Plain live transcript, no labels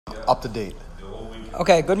up to date.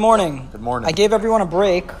 Okay, good morning. Good morning. I gave everyone a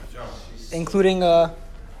break, including I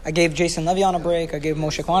gave Jason Levion a break. I gave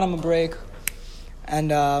Moshe Kwanim a break, and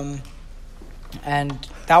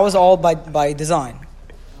that was all by design.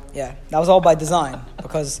 Yeah, that was all by design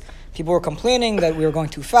because people were complaining that we were going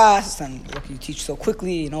too fast, and look, you teach so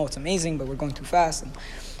quickly, it's amazing, but we're going too fast. And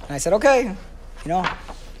I said, okay,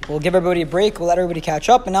 we'll give everybody a break, we'll let everybody catch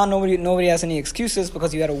up, and now nobody has any excuses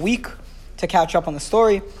because you had a week to catch up on the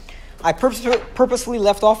story. I purposefully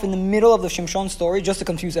left off in the middle of the Shimshon story just to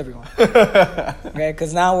confuse everyone. Okay,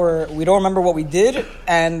 because now we don't remember what we did,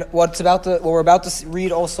 and what we're about to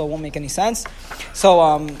read also won't make any sense.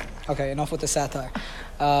 So, okay, enough with the satire.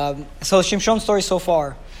 So Shimshon story so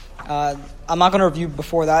far. I'm not going to review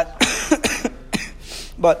before that,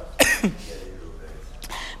 but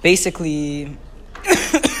basically,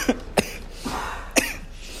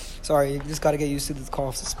 sorry, you just got to get used to the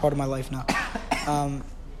coughs. It's part of my life now.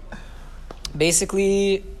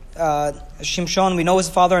 Basically, Shimshon, we know his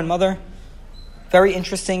father and mother. Very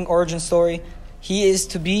interesting origin story. He is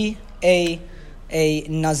to be a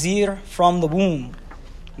Nazir from the womb.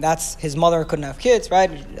 That's his mother couldn't have kids,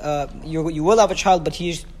 right? You will have a child, but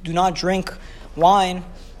do not drink wine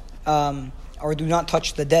or do not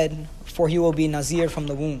touch the dead, for he will be Nazir from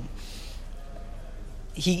the womb.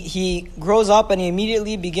 He grows up and he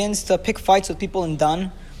immediately begins to pick fights with people in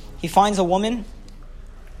Dan. He finds a woman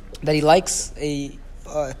that he likes, a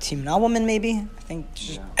Timna woman maybe, I think.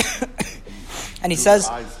 Yeah. And he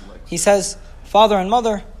says, father and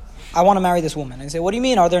mother, I want to marry this woman. And I say, what do you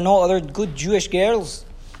mean? Are there no other good Jewish girls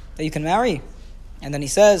that you can marry? And then he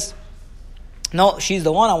says, no, she's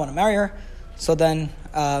the one, I want to marry her. So then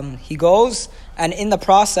he goes, and in the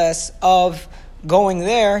process of going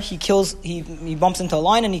there, he bumps into a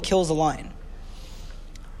lion and he kills a lion.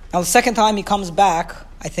 Now the second time he comes back,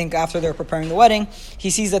 I think after they're preparing the wedding,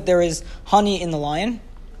 he sees that there is honey in the lion,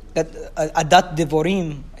 that adat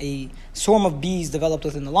devorim, a swarm of bees developed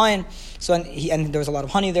within the lion. So and there was a lot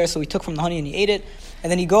of honey there, so he took from the honey and he ate it.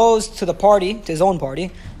 And then he goes to the party, to his own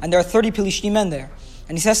party, and there are 30 Pilishtim men there.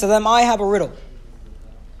 And he says to them, I have a riddle.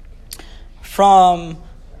 From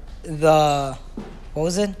the, what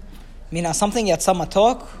was it? Mina something, Yatsa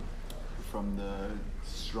Matok. From the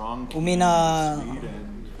strong came Umina, sweet, and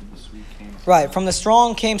from the sweet came... Right, from the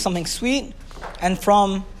strong came something sweet, and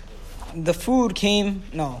from the food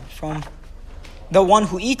from the one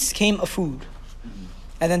who eats came a food. Mm-hmm.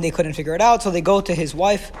 And then they couldn't figure it out, so they go to his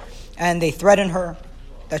wife, and they threaten her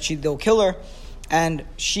that they'll kill her, and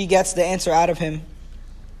she gets the answer out of him.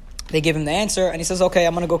 They give him the answer, and he says, okay,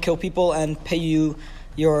 I'm going to go kill people and pay you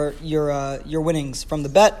your winnings from the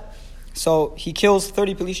bet. So he kills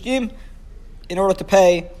 30 Pilishtim in order to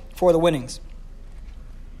pay for the winnings.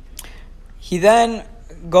 He then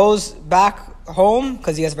goes back home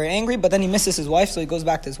because he gets very angry, but then he misses his wife, so he goes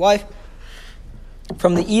back to his wife.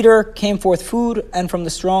 From the eater came forth food, and from the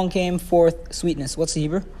strong came forth sweetness. What's the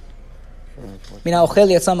Hebrew?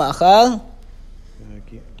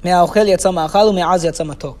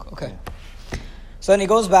 Okay. So then he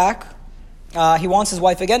goes back. He wants his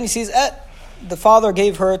wife again. He sees the father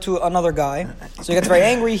gave her to another guy. So he gets very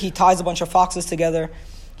angry. He ties a bunch of foxes together.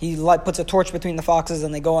 He puts a torch between the foxes,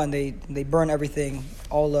 and they go and they burn everything,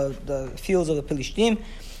 all the fields of the Pilishtim.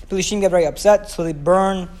 Pilishtim get very upset, so they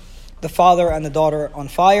burn the father and the daughter on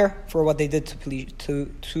fire for what they did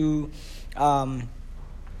to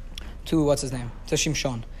what's his name? To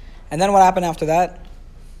Shimshon. And then what happened after that?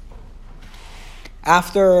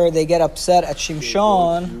 After they get upset at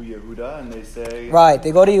Shimshon, they go to Yehuda and they say, right?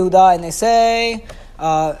 They go to Yehuda and they say,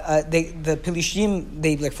 the Pilishtim,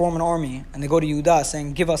 they form an army and they go to Yehuda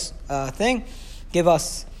saying, give us give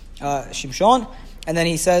us Shimshon. And then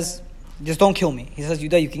he says, just don't kill me. He says,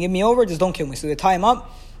 Yehuda, you can give me over, just don't kill me. So they tie him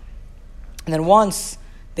up. And then once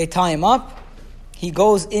they tie him up, he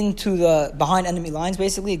goes into behind enemy lines.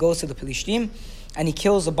 Basically, he goes to the Pilishtim and he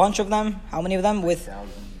kills a bunch of them. How many of them? With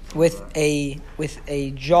a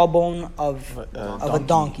jawbone of a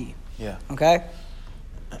donkey. Yeah. Okay?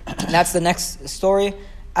 And that's the next story.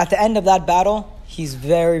 At the end of that battle, he's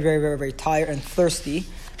very, very, very, very tired and thirsty.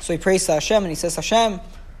 So he prays to Hashem and he says, Hashem,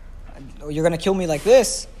 you're going to kill me like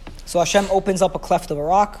this? So Hashem opens up a cleft of a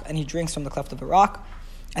rock and he drinks from the cleft of a rock.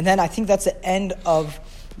 And then I think that's the end of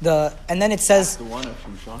and then it says,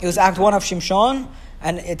 it was Act 1 of Shimshon,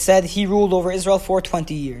 and it said he ruled over Israel for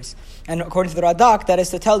 20 years. And according to the Radak, that is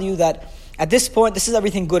to tell you that at this point, this is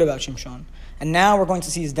everything good about Shimshon. And now we're going to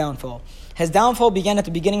see his downfall. His downfall began at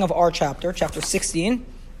the beginning of our chapter 16,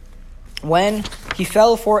 when he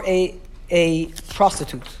fell for a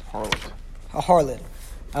prostitute. Harlot. A harlot.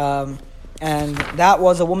 And that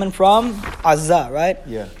was a woman from Azza, right?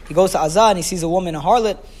 Yeah. He goes to Azza and he sees a woman, a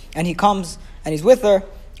harlot, and he comes and he's with her.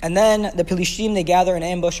 And then the Pelishtim, they gather in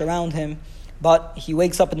ambush around him. But he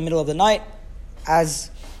wakes up in the middle of the night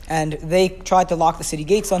and they try to lock the city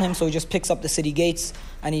gates on him. So he just picks up the city gates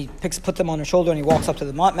and he puts them on his shoulder and he walks up to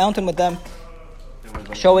the mountain with them.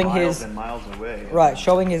 Showing miles and miles away. Right,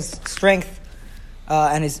 showing his strength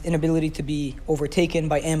and his inability to be overtaken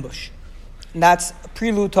by ambush. And that's a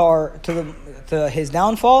prelude to his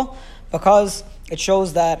downfall, because it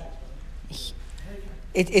shows that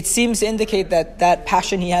it seems to indicate that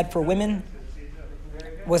passion he had for women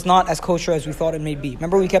was not as kosher as we thought it may be.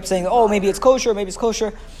 Remember, we kept saying, oh, maybe it's kosher, maybe it's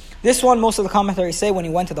kosher. This one, most of the commentaries say when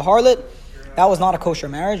he went to the harlot, that was not a kosher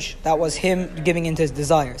marriage. That was him giving into his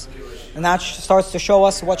desires. And that starts to show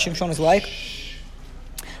us what Shimshon is like.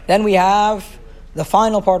 Then we have the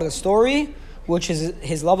final part of the story, which is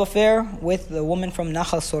his love affair with the woman from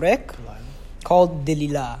Nahal Sorek called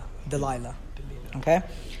Delilah. Okay?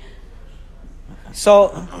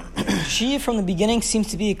 So, she from the beginning seems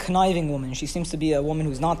to be a conniving woman. She seems to be a woman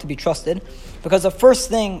who's not to be trusted. Because the first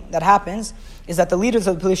thing that happens is that the leaders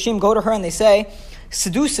of the Pelishtim go to her and they say,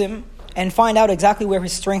 seduce him and find out exactly where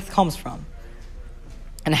his strength comes from.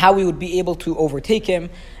 And how we would be able to overtake him,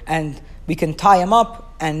 and we can tie him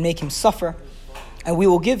up and make him suffer. And we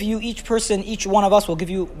will give you, each one of us will give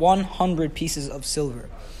you 100 pieces of silver.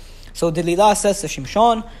 So Delilah says to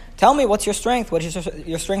Shimshon, tell me, what's your strength? Where does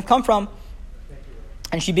your strength come from?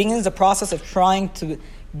 And she begins the process of trying to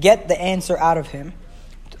get the answer out of him,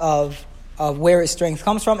 of where his strength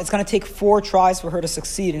comes from. It's going to take 4 tries for her to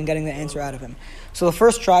succeed in getting the answer out of him. So the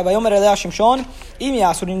first try, if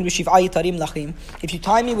you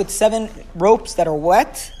tie me with 7 ropes that are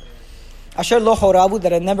wet,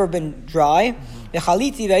 that have never been dry,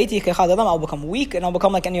 I'll become weak and I'll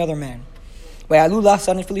become like any other man. So the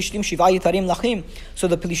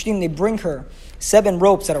Pelishtim, they bring her 7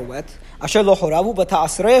 ropes that are wet,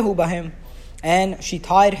 and she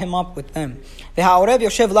tied him up with them. And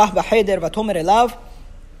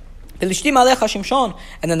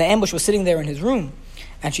then the ambush was sitting there in his room.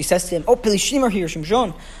 And she says to him, oh, Pelishtim are here,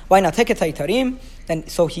 Shimshon. Why not take it? And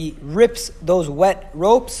so he rips those wet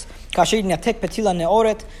ropes,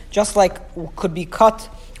 just like could be cut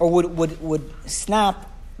or would snap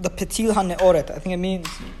the petil ha-ne'oret. I think it means,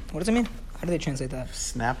 what does it mean? How do they translate that?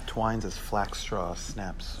 Snap twines as flax straw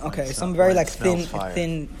snaps. Okay, some very like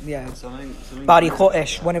thin, yeah. Something Bari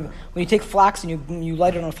cho'esh. When you take flax and you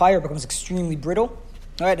light it on fire, it becomes extremely brittle,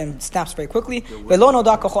 right, and snaps very quickly. And he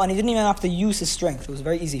didn't even have to use his strength. It was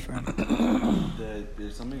very easy for him.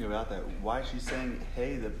 There's something about that. Why is she saying,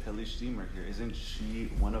 hey, the Pelishtim are here? Isn't she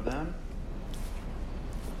one of them?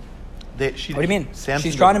 What do you mean?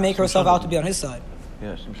 She's trying to make herself out to be on his side.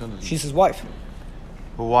 Yeah, she's his wife.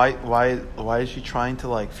 But why is she trying to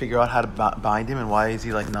like figure out how to bind him, and why is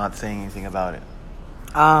he like not saying anything about it?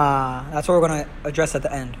 That's what we're going to address at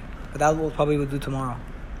the end. But that we'll probably do tomorrow.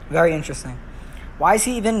 Very interesting. Why is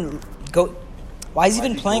he even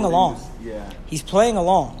playing along? Yeah. He's playing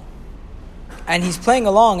along. And he's playing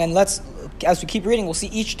along, and as we keep reading, we'll see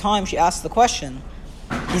each time she asks the question,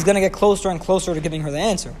 he's going to get closer and closer to giving her the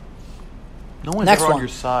answer. No one's Next ever on one. your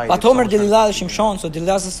side. Vatomer Delilah Shimshon. So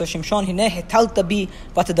Delilah says to Shimshon, Hineh hetalta bi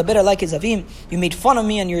vatadaber like Zavim. You made fun of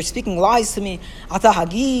me and you're speaking lies to me. Ata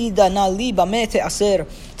hagida na li bameh te'aser.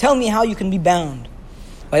 Tell me how you can be bound.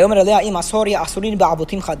 Vayomer Alea im asori asurin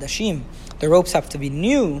ba'avotim chadashim. The ropes have to be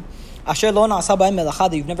new. Asher lo na'asa ba'im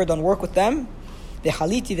melacha. You've never done work with them.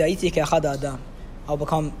 Ve'chaliti ve'aiti ke'achad adam. I'll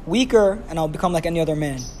become weaker and I'll become like any other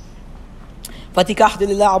man. Vatikach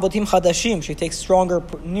Delilah avotim chadashim. She takes stronger,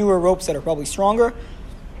 newer ropes that are probably stronger.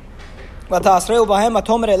 And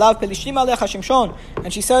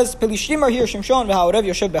she says, Pelishtim are here, Shimshon, v'ha'orev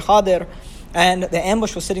yoshev bechader. And the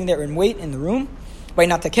ambush was sitting there in wait in the room. And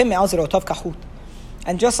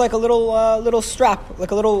just like a little strap,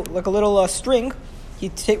 like a little string, he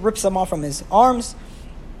rips them off from his arms,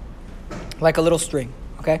 like a little string.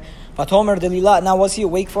 Okay. Vatomer Delilah. Now, was he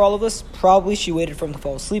awake for all of this? Probably she waited for him to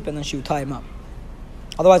fall asleep, and then she would tie him up.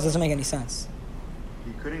 Otherwise, it doesn't make any sense.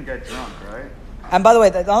 He couldn't get drunk, right? And by the way,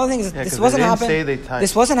 the other thing is, this wasn't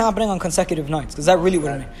happening on consecutive nights, because that really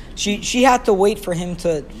wouldn't mean. She had to wait for him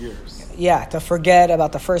to years. Yeah, to forget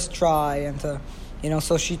about the first try and to,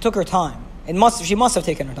 so she took her time. She must have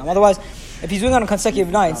taken her time. Otherwise, if he's doing it on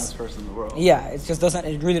consecutive nights, person in the world. Yeah,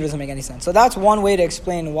 it really doesn't make any sense. So that's one way to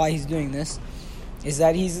explain why he's doing this, is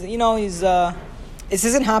that he's this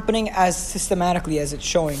isn't happening as systematically as it's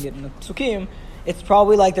showing it in the Psukim. It's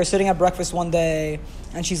probably like they're sitting at breakfast one day,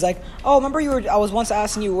 and she's like, "Oh, remember I was once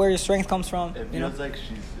asking you where your strength comes from." It feels like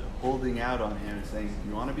she's holding out on him and saying,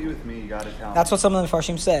 "You want to be with me? You got to tell me." That's what some of the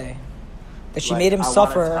Farshim say. That she Like, made him I wanna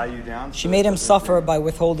suffer. tie you down She so made it him doesn't suffer hurt. by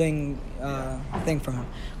withholding thing from him.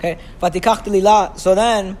 Okay. ותיקח דלילה. So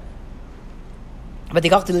then,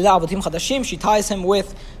 ותיקח דלילה עבודים חדשים. She ties him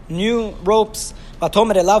with new ropes.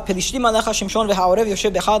 ותאמר אליו פלישתים עליך שמשון והעורב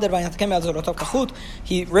יושב בחדר וינתקם על זרועותיו כחוט.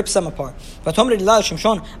 He rips them apart. ותאמר אליו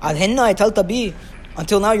שמשון עד הנה הטלת בי.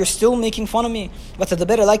 Until now you're still making fun of me.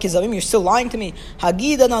 ותדבר אליי כזבים, you're still lying to me.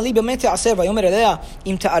 הגיד נא לי באמת תעשר. ויאמר אליה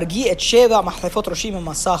אם תארגי את שבע מחלפות ראשי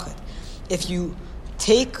ממסכת. If you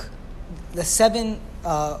take the 7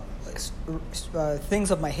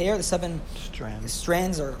 things of my hair, the 7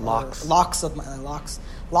 strands or locks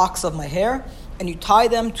of my hair, and you tie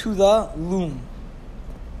them to the loom,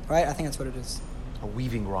 right? I think that's what it is. A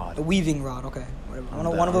weaving rod. A weaving rod, okay. Whatever. I don't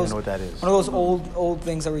know what that is. One of those old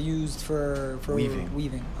things that were used for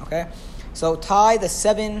weaving. Okay, so tie the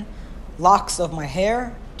 7 locks of my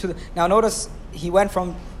hair to the. Now notice he went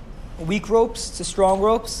from weak ropes to strong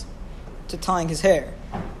ropes to tying his hair.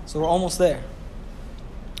 So we're almost there.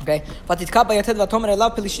 Okay. ותתקע ביתד ותאמר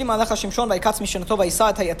אליו פלישתים עליך שמשון ויקץ משנתו ויישא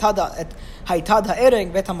את היתד הארג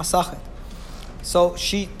ואת המסכת. So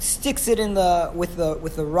she sticks it in with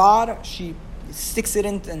the rod. She sticks it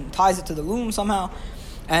in and ties it to the loom somehow.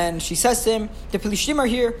 And she says to him, the Pelishtim are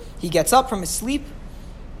here. He gets up from his sleep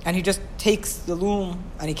and he just takes the loom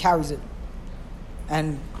and he carries it.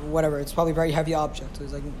 And whatever, it's probably a very heavy object. So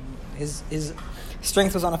it's like his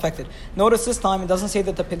strength was unaffected. Notice this time it doesn't say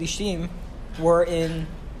that the Pelishtim were in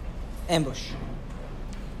ambush.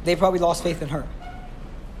 They probably lost faith in her.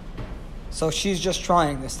 So she's just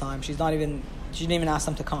trying this time. She didn't even ask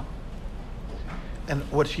them to come. And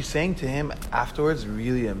what she's saying to him afterwards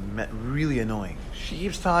really annoying. She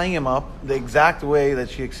keeps tying him up the exact way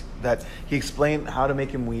that he explained how to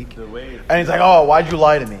make him weak. And he's like, "Oh, why'd you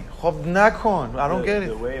lie to me?" I don't get it.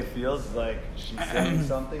 The way it feels like she's saying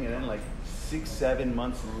something, and then like 6-7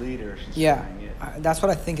 months later, she's saying it. That's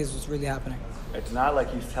what I think is what's really happening. It's not like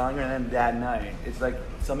he's telling her, and then that night, it's like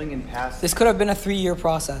something in past. This could have been a 3-year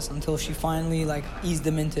process until she finally eased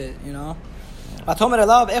him into it, you know.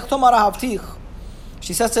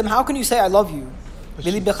 She says to him, "How can you say I love you?"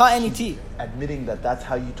 Admitting that that's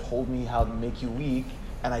how you told me how to make you weak,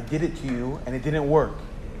 and I did it to you, and it didn't work.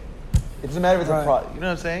 It doesn't matter if it's you know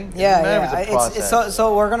what I'm saying? So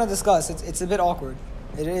we're gonna discuss. It's a bit awkward.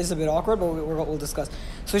 It is a bit awkward, but we'll discuss.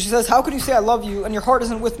 So she says, "How could you say I love you and your heart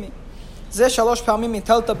isn't with me?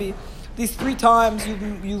 These 3 times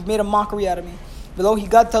you've made a mockery out of me. You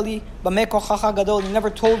never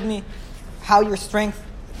told me how your strength,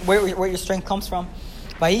 where your strength comes from."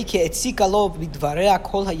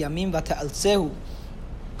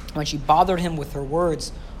 When she bothered him with her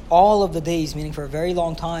words all of the days, meaning for a very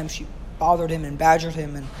long time, she bothered him and badgered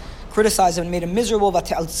him and criticized him and made him miserable. And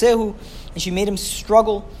she made him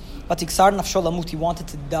struggle. He wanted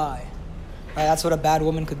to die. Right? That's what a bad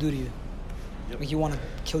woman could do to you. Like you want to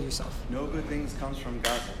kill yourself. No good things comes from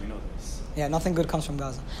Gaza. We know this. Yeah, nothing good comes from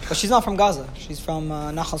Gaza. But she's not from Gaza. She's from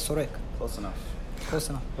Nahal Sorek. Close enough.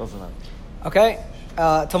 Okay.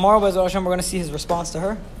 Tomorrow, Be'ezrat Hashem, we're going to see his response to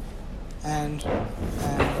her. And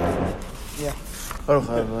yeah.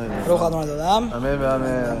 Amen.